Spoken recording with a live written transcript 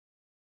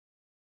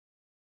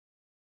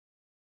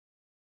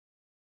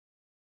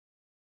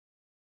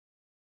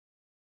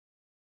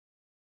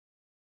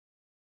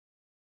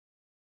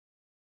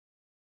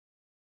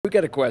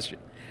got a question.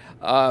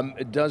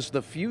 Does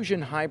the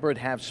Fusion Hybrid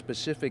have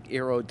specific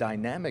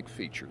aerodynamic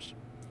features?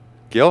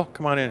 Gil,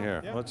 come on in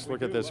here. Yeah, Let's we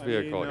look at do. this I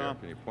vehicle mean, here.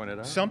 Can you point it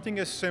out? Something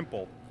as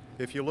simple.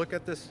 If you look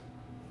at this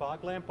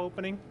fog lamp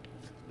opening,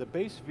 the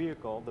base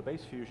vehicle, the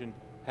base Fusion,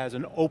 has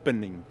an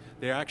opening.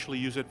 They actually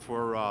use it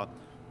for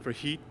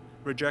heat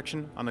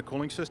rejection on the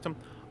cooling system.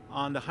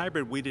 On the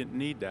hybrid, we didn't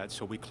need that,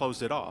 so we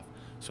closed it off.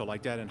 So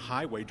like that in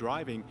highway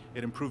driving,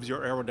 it improves your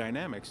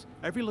aerodynamics.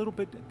 Every little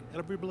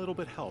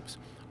bit helps.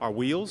 Our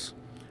wheels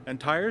and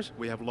tires,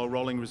 we have low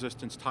rolling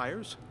resistance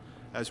tires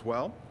as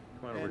well.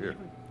 Come on over here.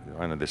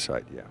 On this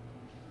side, yeah.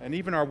 And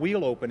even our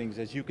wheel openings,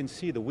 as you can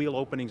see, the wheel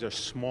openings are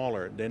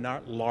smaller. They're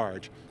not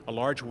large. A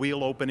large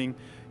wheel opening,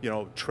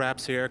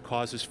 traps air,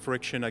 causes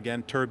friction,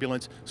 again,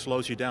 turbulence,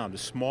 slows you down. The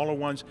smaller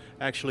ones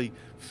actually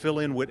fill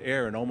in with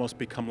air and almost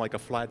become like a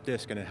flat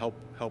disc, and it help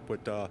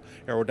with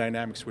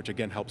aerodynamics, which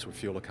again helps with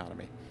fuel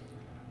economy.